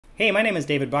Hey, my name is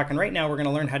David Buck, and right now we're going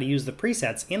to learn how to use the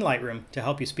presets in Lightroom to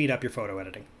help you speed up your photo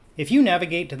editing. If you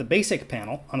navigate to the Basic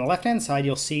panel, on the left-hand side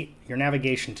you'll see your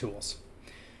navigation tools.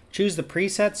 Choose the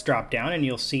Presets drop-down and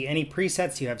you'll see any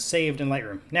presets you have saved in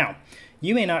Lightroom. Now,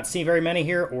 you may not see very many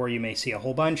here, or you may see a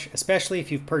whole bunch, especially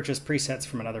if you've purchased presets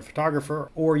from another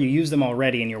photographer or you use them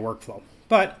already in your workflow.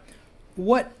 But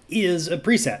what is a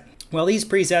preset? Well, these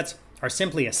presets are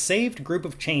simply a saved group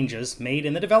of changes made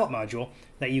in the Develop module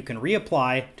that you can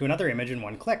reapply to another image in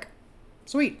one click.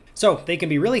 Sweet. So they can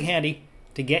be really handy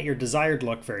to get your desired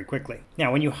look very quickly.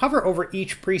 Now, when you hover over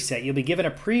each preset, you'll be given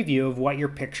a preview of what your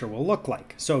picture will look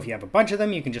like. So if you have a bunch of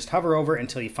them, you can just hover over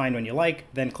until you find one you like,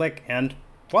 then click and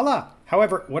voila.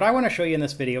 However, what I want to show you in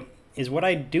this video is what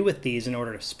I do with these in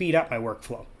order to speed up my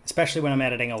workflow, especially when I'm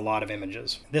editing a lot of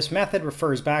images. This method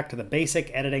refers back to the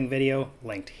basic editing video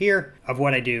linked here of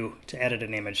what I do to edit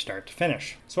an image start to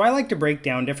finish. So I like to break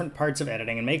down different parts of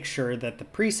editing and make sure that the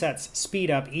presets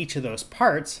speed up each of those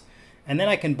parts, and then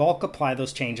I can bulk apply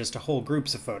those changes to whole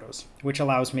groups of photos, which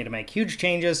allows me to make huge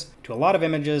changes to a lot of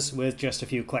images with just a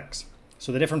few clicks.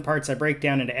 So the different parts I break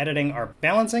down into editing are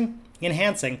balancing,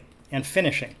 enhancing, and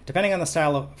finishing. Depending on the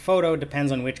style of photo,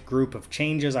 depends on which group of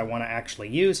changes I want to actually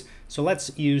use. So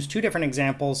let's use two different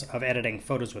examples of editing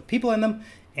photos with people in them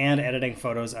and editing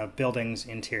photos of buildings,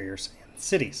 interiors, and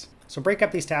cities. So break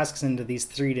up these tasks into these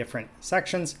three different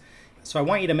sections. So I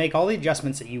want you to make all the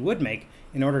adjustments that you would make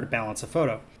in order to balance a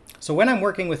photo. So when I'm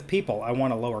working with people, I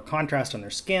want a lower contrast on their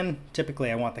skin.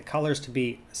 Typically, I want the colors to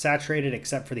be saturated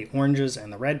except for the oranges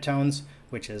and the red tones,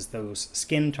 which is those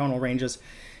skin tonal ranges.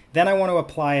 Then I want to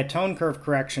apply a tone curve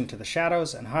correction to the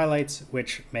shadows and highlights,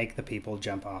 which make the people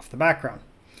jump off the background.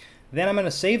 Then I'm going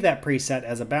to save that preset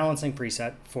as a balancing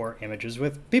preset for images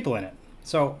with people in it.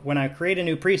 So when I create a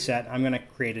new preset, I'm going to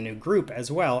create a new group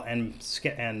as well and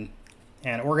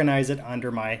organize it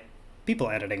under my people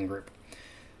editing group.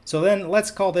 So then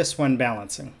let's call this one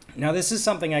balancing. Now this is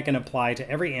something I can apply to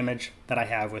every image that I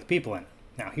have with people in it.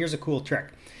 Now here's a cool trick.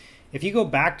 If you go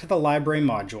back to the library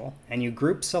module and you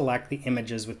group select the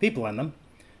images with people in them,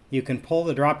 you can pull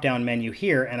the drop-down menu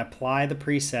here and apply the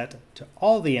preset to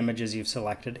all the images you've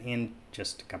selected in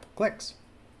just a couple clicks.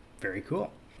 Very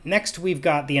cool. Next, we've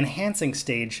got the enhancing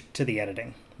stage to the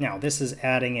editing. Now, this is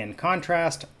adding in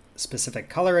contrast, specific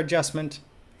color adjustment,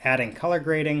 adding color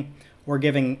grading, or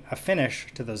giving a finish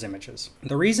to those images.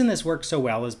 The reason this works so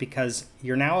well is because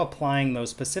you're now applying those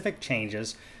specific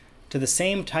changes to the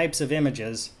same types of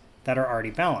images that are already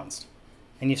balanced.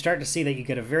 And you start to see that you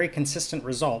get a very consistent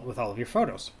result with all of your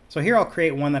photos. So here I'll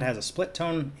create one that has a split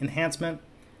tone enhancement,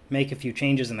 make a few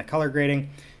changes in the color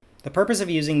grading. The purpose of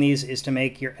using these is to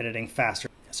make your editing faster.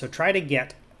 So try to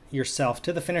get yourself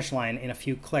to the finish line in a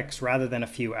few clicks rather than a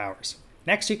few hours.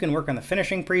 Next, you can work on the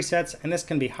finishing presets, and this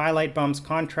can be highlight bumps,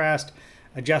 contrast,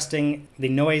 adjusting the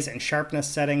noise and sharpness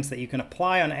settings that you can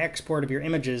apply on export of your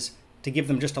images to give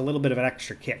them just a little bit of an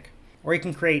extra kick. Or you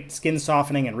can create skin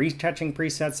softening and retouching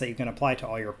presets that you can apply to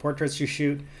all your portraits you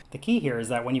shoot. The key here is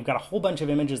that when you've got a whole bunch of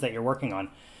images that you're working on,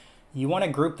 you want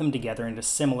to group them together into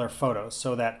similar photos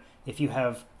so that if you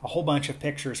have a whole bunch of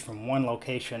pictures from one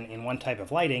location in one type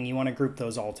of lighting, you want to group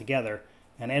those all together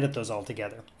and edit those all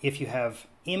together. If you have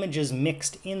images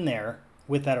mixed in there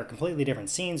with that are completely different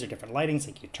scenes or different lightings,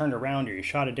 like you turned around or you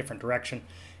shot a different direction,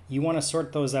 you want to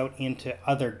sort those out into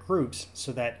other groups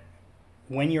so that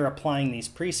when you're applying these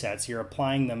presets, you're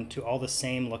applying them to all the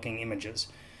same looking images.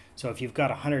 So if you've got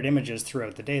 100 images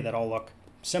throughout the day that all look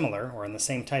similar or in the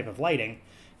same type of lighting,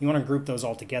 you want to group those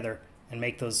all together and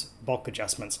make those bulk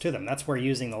adjustments to them. That's where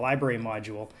using the library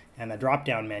module and the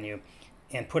drop-down menu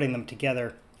and putting them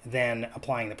together, then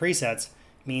applying the presets,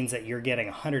 means that you're getting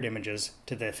 100 images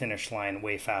to the finish line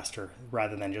way faster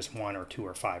rather than just 1 or 2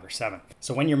 or 5 or 7.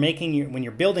 So when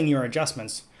you're building your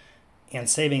adjustments and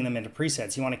saving them into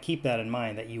presets, you want to keep that in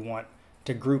mind, that you want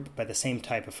to group by the same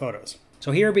type of photos.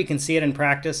 So here we can see it in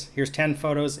practice. Here's 10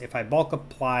 photos. If I bulk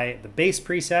apply the base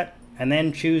preset and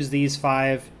then choose these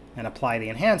 5 and apply the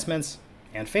enhancements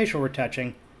and facial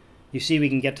retouching, you see we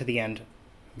can get to the end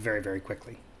very, very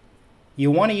quickly.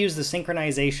 You want to use the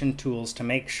synchronization tools to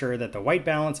make sure that the white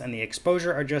balance and the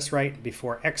exposure are just right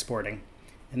before exporting.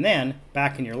 And then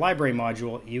back in your library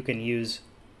module, you can use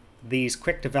these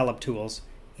quick develop tools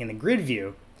in the grid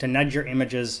view to nudge your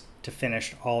images to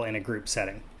finish all in a group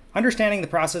setting. Understanding the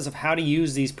process of how to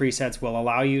use these presets will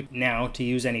allow you now to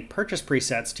use any purchase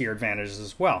presets to your advantages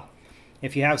as well.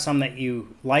 If you have some that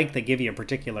you like that give you a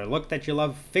particular look that you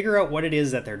love, figure out what it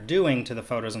is that they're doing to the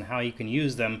photos and how you can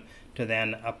use them to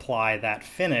then apply that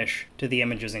finish to the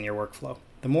images in your workflow.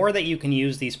 The more that you can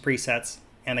use these presets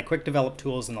and the quick develop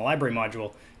tools in the library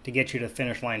module to get you to the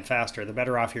finish line faster, the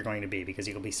better off you're going to be, because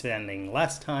you'll be spending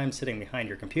less time sitting behind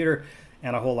your computer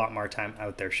and a whole lot more time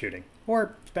out there shooting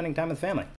or spending time with family.